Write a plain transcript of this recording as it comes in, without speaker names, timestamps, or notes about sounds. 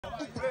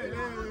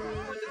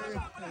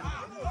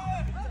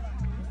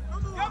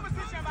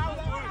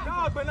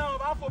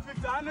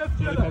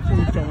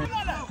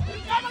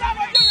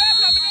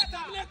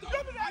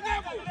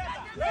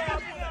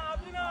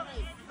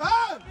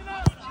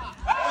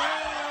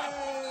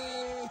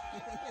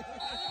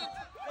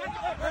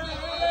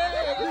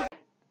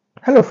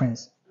Hello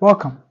friends,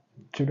 welcome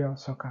to Real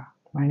Soccer.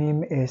 My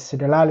name is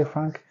Sidelali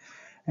Frank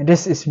and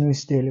this is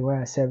News Daily,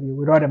 where I serve you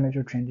with all the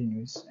major trending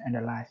news and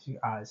the last few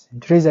hours. In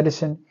today's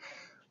edition,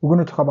 we're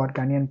going to talk about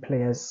Ghanaian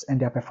players and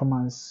their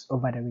performance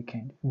over the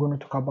weekend. We're going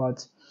to talk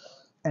about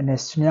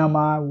Ernest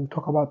Nyama, we'll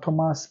talk about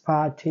Thomas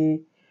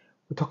Partey,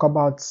 we'll talk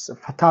about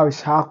Fatau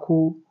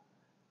Ishaku,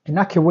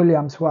 Inaki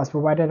Williams, who has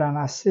provided an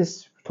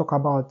assist. We'll talk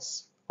about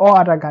all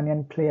other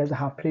Ghanaian players that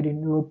have played in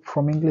Europe,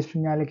 from English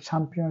Premier League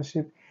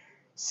Championship,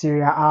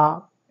 Serie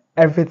A,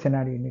 everything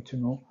that you need to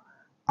know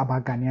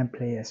about Ghanaian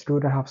players,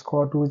 those that have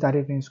scored, those that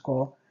didn't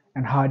score,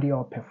 and how they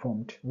all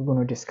performed. We're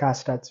going to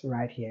discuss that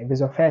right here. If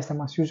it's your first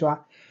time, as usual,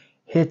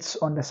 hit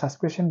on the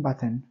subscription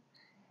button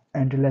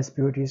and let's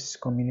build this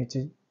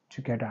community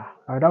together.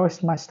 Without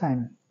wasting much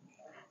time,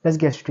 let's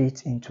get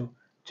straight into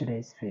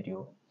today's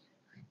video.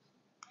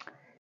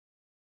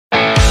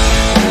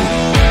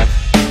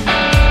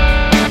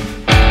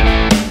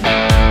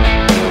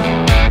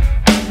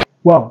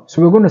 Well,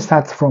 so we're going to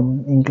start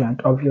from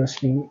England,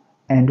 obviously,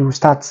 and we'll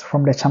start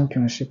from the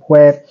championship,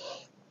 where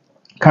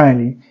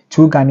currently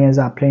 2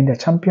 Ghanaians are playing the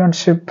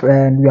championship,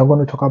 and we are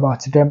going to talk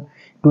about them,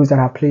 those that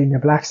have played in the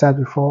Black Stars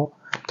before,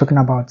 talking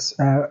about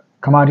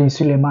Kamaldeen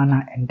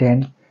Sulemana and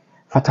then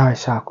Fatau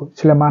Ishaku.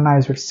 Sulemana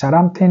is with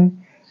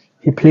Southampton.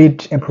 He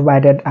played and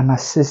provided an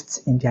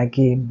assist in their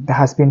game. That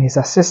has been his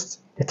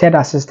assist, the 3rd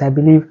assist, I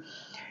believe,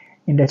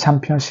 in the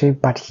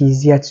championship, but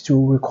he's yet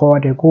to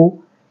record a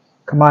goal.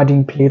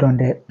 Kamaldeen played on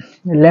the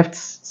left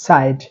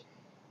side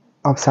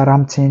of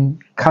Southampton,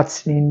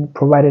 cut in,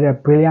 provided a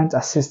brilliant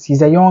assist.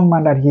 He's a young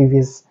man that he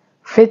is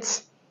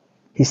fit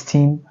his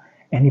team,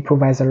 and he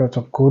provides a lot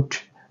of good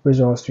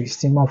results to his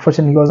team.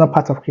 Unfortunately, he was not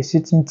part of the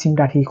shooting team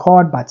that he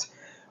called, but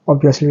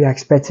obviously we are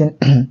expecting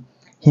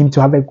him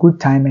to have a good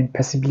time and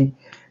possibly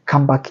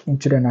come back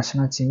into the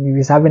national team. If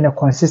he's having a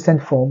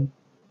consistent form,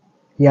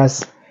 he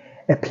has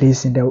a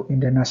place in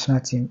the national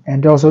team.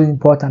 And also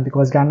important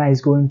because Ghana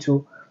is going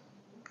to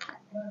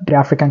the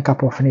African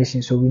Cup of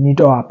Nations, so we need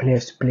all our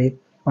players to play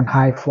on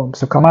high form.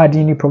 So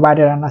Kamaldeen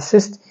provided an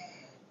assist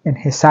in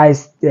his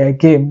size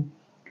game.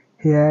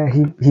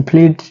 He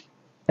played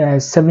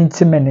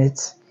 70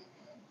 minutes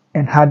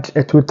and had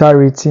a total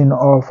rating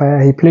of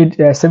he played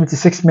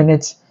 76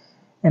 minutes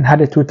and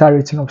had a total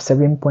rating of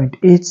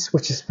 7.8,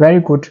 which is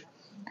very good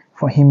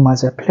for him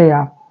as a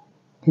player.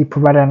 He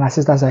provided an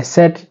assist, as I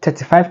said,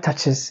 35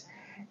 touches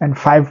and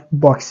 5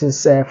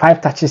 boxes,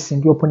 5 touches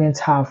in the opponent's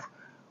half,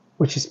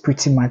 which is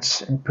pretty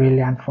much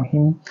brilliant for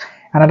him.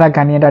 Another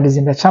Ghanaian that is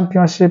in the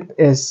championship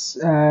is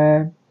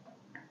Fatau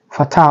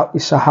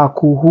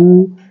Ishaku,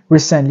 who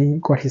recently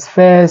got his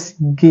first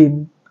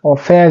game or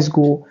first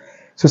goal.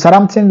 So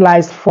Southampton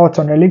lies 4th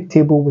on the league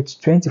table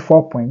with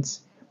 24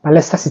 points, but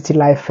Leicester City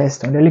lie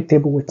 1st on the league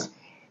table with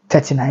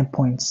 39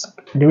 points.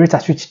 The rate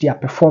at which they are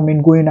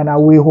performing, going and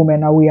away, home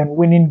and away, and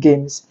winning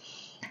games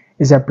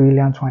is a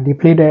brilliant one. They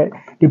played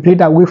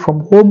away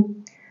from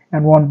home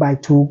and won by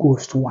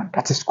 2-1.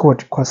 That is good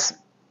because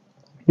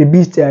they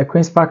beat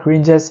Queen's Park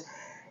Rangers.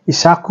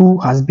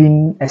 Ishaku has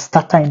been a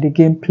starter in the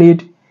game,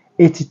 played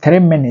 83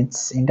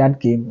 minutes in that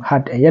game,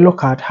 had a yellow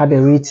card, had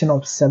a rating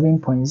of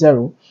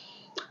 7.0,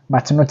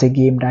 but not a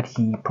game that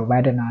he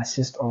provided an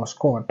assist or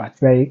scored, but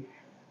very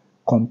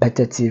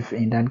competitive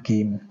in that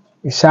game.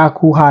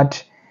 Ishaku had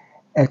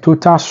a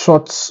total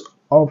shots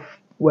of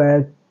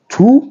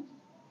 2,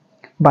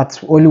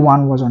 but only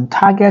 1 was on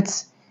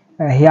target.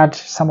 He had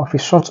some of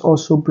his shots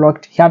also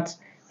blocked. He had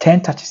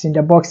 10 touches in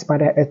the box,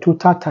 but a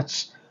total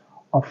touch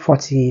of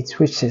 48,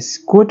 which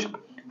is good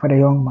for the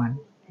young man.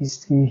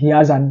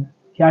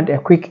 He had a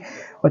quick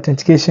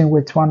authentication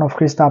with one of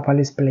Crystal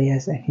Palace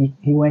players, and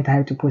he went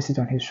ahead to post it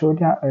on his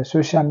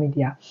social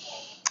media.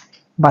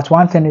 But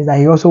one thing is that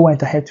he also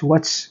went ahead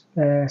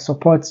to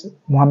support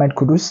Mohamed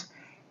Kudus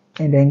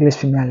in the English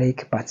Premier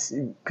League, but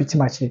pretty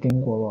much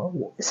didn't go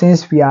well.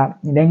 Since we are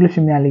in the English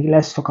Premier League,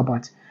 let's talk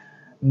about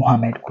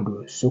Mohamed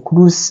Kudus. So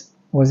Kudus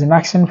was in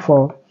action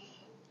for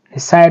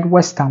his side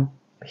Westham,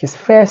 his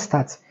first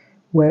start.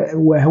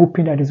 We're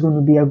hoping that it's going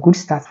to be a good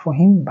start for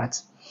him,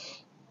 but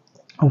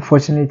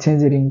unfortunately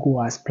things didn't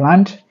go as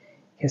planned.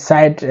 His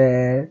side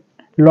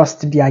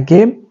lost their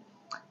game.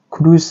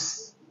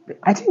 Kudus,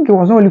 I think it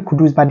was not only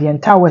Kudus, but the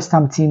entire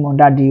Westham team on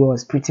that day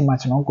was pretty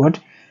much not good.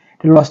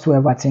 They lost to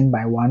Everton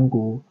by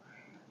 1-0.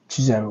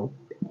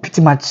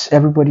 Pretty much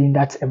everybody in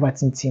that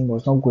Everton team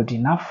was not good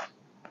enough.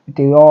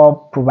 They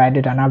all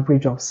provided an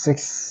average of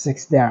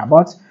 6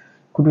 thereabouts.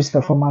 Kudus'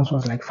 performance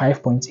was like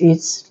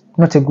 5.8.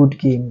 Not a good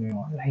game, you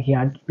know. Like he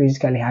had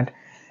basically had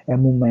a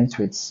moment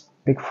with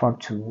Pickford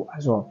too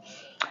as well.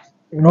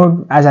 You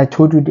know, as I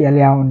told you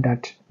earlier on,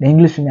 that the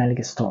English Premier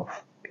League is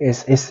tough.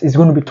 It's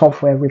going to be tough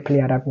for every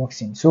player that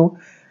walks in. So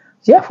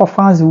Yeah, for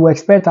fans, we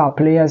expect our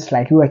players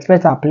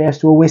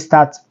to always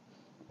start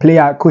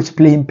coach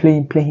play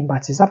him,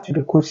 but it's up to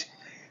the coach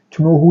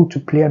to know who to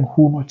play and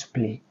who not to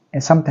play.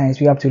 And sometimes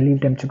we have to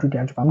leave them to do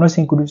their job. I'm not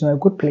saying Kudus is not a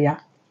good player,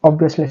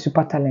 obviously a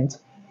super talent,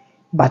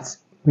 but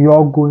we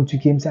all go into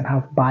games and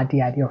have bad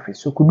day at the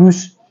office. So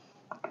Kudus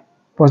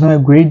was not a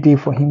great day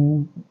for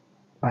him,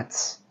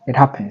 but it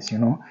happens,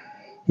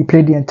 He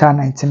played the entire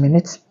 90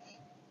 minutes.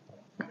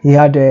 He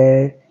had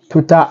a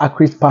total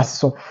accurate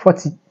passes of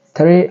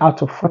 43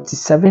 out of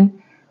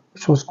 47,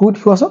 which was good.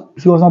 He was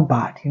not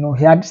bad.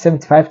 He had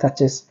 75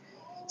 touches,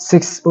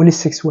 only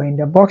 6 were in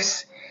the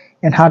box,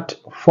 and had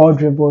 4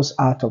 dribbles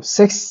out of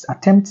 6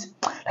 attempts.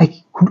 Like,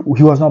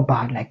 he was not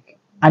bad. Like,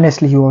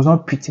 honestly, he was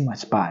not pretty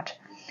much bad.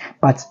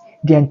 But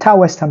the entire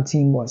Westham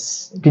team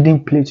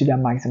didn't play to their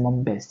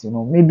maximum best.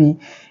 Maybe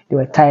they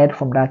were tired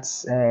from that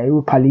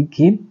Europa League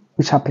game,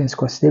 which happens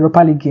because the Europa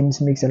League games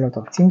makes a lot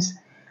of teams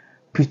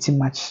pretty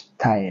much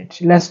tired.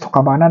 Let's talk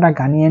about another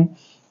Ghanaian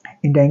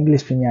in the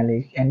English Premier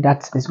League, and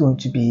that is going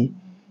to be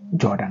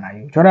Jordan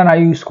Ayew. Jordan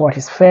Ayew scored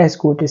his first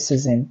goal this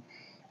season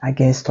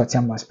against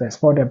Tottenham Hotspur.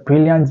 Scored a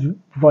brilliant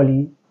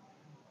volley,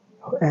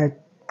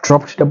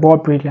 dropped the ball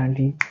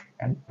brilliantly,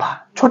 and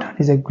Jordan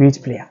is a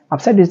great player.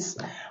 I've said this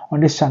on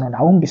this channel.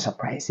 I won't be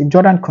surprised if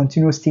Jordan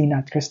continues staying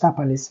at Crystal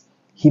Palace.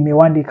 He may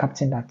one day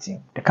captain that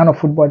team. The kind of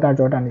football that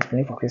Jordan is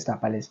playing for Crystal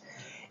Palace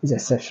is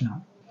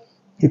exceptional.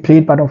 He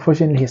played, but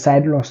unfortunately his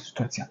side lost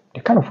to Tottenham.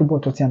 The kind of football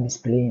Tottenham is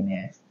playing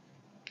is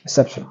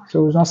exceptional. So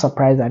I was not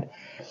surprised that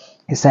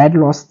his side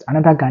lost.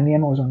 Another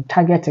Ghanaian was on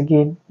target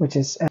again, which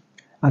is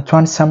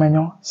Antoine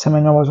Semenyo.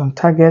 Semenyo was on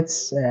target,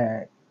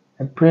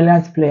 a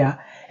brilliant player.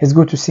 It's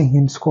good to see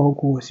him score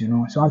goals,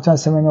 So Antoine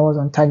Semenyo was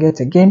on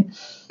target again,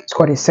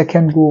 scored his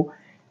second goal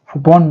for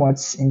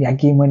Bournemouth in their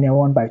game when they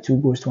won by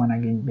 2-1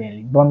 against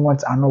Burnley.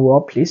 Bournemouth are not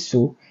well placed,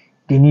 so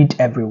they need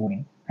every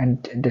win.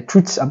 And the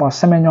truth about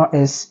Semenyo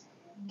is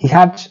he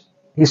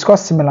scored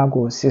similar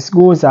goals. His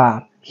goals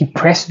are he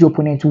pressed the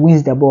opponent,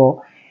 wins the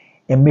ball,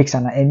 and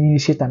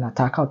initiate an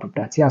attack out of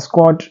that. He has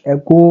scored a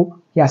goal.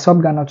 He has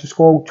helped Ghana to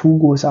score 2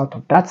 goals out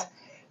of that.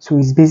 So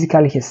it's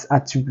basically his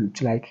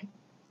attribute, like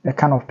the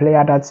kind of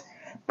player that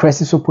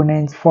presses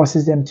opponents,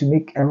 forces them to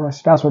make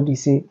errors. That's what they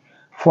say,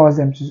 force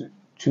them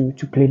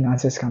to play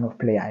nonsense kind of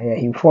player. Yeah,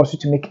 he forces you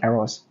to make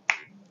errors,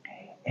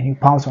 and he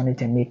pounds on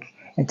it and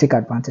take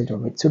advantage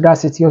of it. So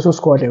that's it. He also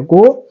scored a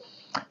goal.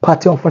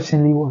 Partey,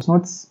 unfortunately, was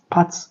not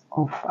part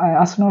of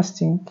Arsenal's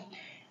team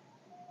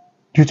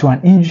due to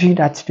an injury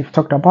that they've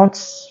talked about.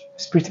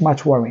 It's pretty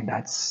much worrying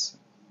that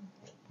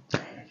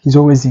he's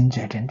always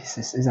injured, and this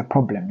is a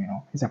problem,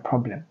 It's a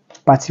problem.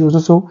 But he was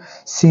also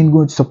seen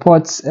going to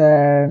support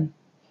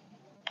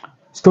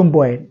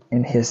Stoneboy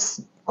in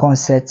his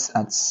concerts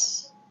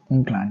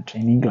in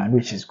England,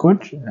 which is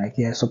good. Like,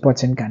 he is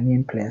supporting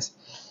Ghanaian players.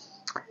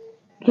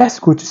 Let's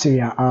go to Serie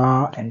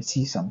A and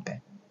see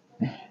something.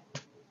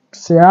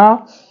 Serie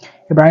A,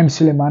 Ibrahim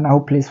Suleiman, who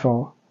plays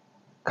for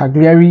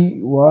Cagliari,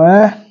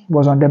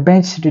 was on the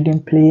bench,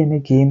 didn't play any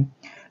game.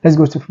 Let's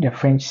go to the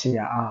French Serie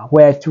A,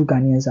 where 2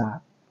 Ghanaians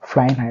are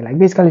flying high, like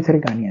basically 3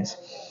 Ghanaians.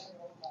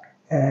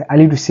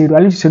 Aliou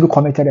Seydou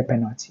committed a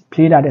penalty.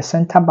 Played at the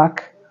centre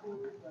back,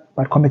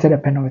 but committed a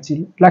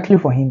penalty. Luckily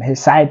for him,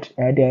 his side,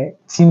 the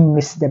team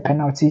missed the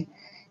penalty,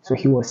 so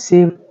he was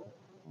saved.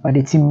 But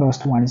the team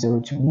lost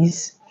 1-0 to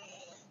Nice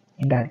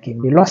in that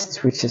game. They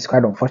lost, which is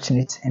quite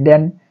unfortunate. And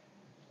then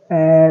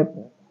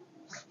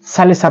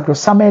Salis Abdul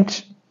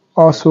Samed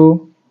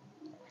also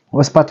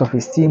was part of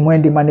his team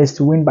when they managed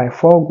to win by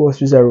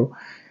 4-0.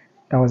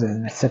 That was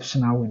an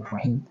exceptional win for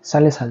him.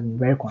 Salis has been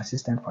very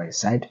consistent for his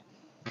side.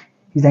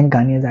 He's then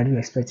Ghanaian that you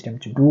expect them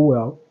to do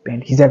well,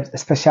 and he's a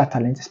special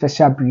talent, a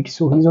special breed.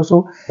 So he's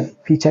also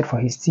featured for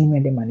his team,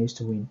 and they managed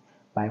to win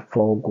by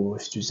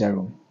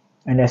 4-0.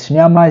 And as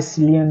Nyama's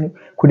Leon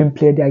couldn't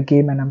play their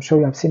game, and I'm sure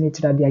you have seen it,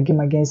 that their game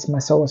against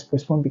Marseille was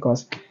postponed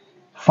because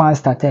fans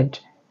started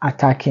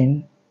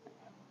attacking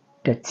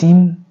the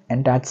team,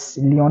 and that's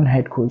Lyon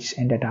head coach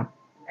ended up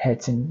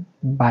hurting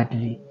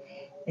badly,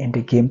 and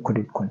the game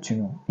couldn't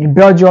continue. In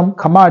Belgium,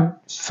 Kamad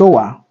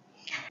Soa.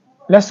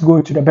 Let's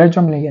go to the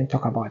Belgium league and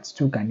talk about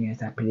 2 Ghanaians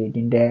that played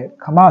in there.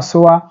 Kamad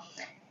Soa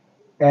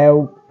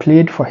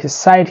played for his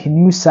side, his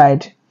new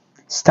side,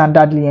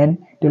 Standard Liège.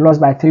 They lost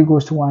by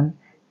 3-1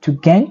 to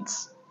Ghent,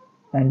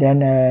 and then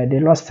they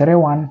lost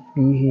 3-1.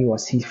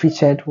 He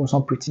featured, was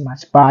not pretty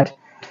much bad.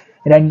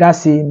 And then in that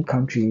same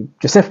country,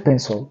 Joseph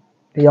Painstil,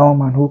 the young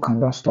man who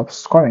cannot stop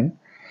scoring,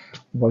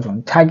 was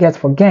on target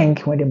for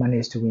Genk when they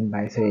managed to win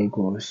by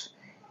 3-0.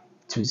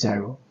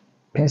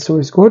 Painstil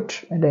is good,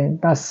 and then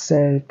that's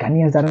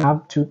Ghanaians that I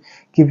have to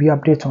give you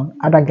update on.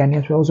 Other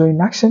Ghanaians were also in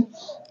action,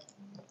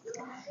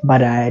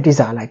 but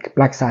these are like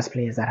Black Stars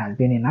players that have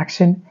been in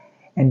action.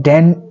 And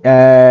then,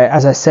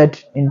 as I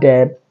said, in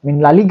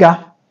La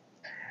Liga,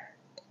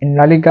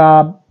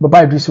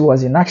 Baba Idrisu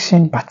was in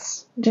action, but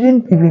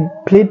didn't even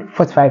play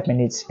 45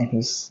 minutes, and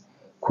his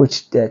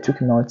coach took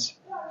him out.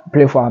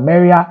 Play for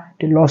Almeria.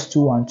 They lost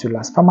 2-1 to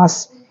Las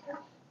Palmas.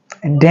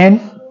 And then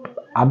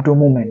Abdul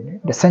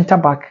Mumen, the centre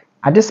back,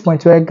 at this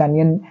point where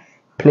Ghanaian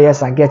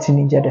players are getting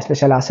injured,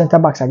 especially our centre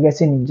backs are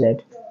getting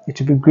injured, it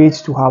would be great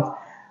to have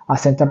our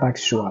centre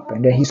backs show up.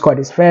 And then he scored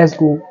his first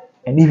goal.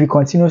 And if he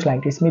continues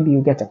like this, maybe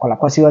you get a call up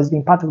because he has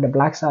been part of the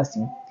Black Stars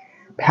team.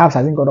 Perhaps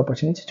hasn't got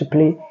opportunity to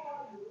play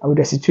with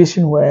a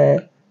situation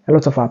where a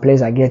lot of our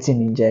players are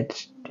getting injured,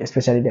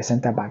 especially the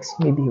centre backs.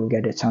 Maybe he'll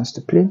get a chance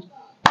to play.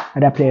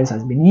 Other players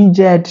has been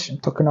injured. I'm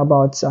talking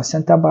about our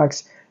centre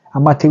backs.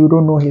 Amate, we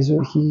don't know he's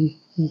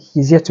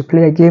yet to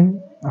play a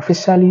game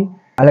officially.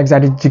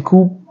 Alexander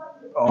Jiku,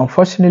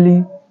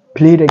 unfortunately,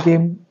 played a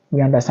game.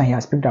 We understand he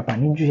has picked up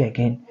an injury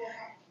again.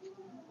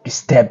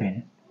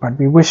 Disturbing. But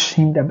we wish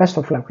him the best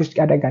of luck. Wish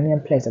the other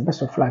Ghanaian players the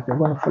best of luck. We're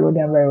going to follow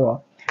them very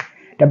well.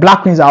 The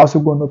Black Queens are also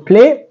going to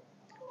play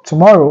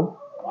tomorrow.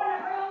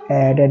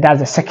 That's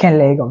the second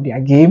leg of their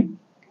game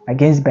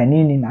against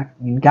Benin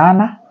in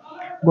Ghana.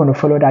 We're going to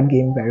follow that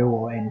game very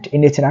well. And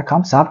anything that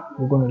comes up,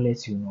 we're going to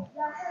let you know.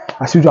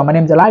 As usual, my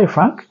name is Larry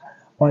Frank.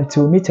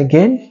 Until we meet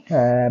again,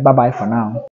 bye-bye for now.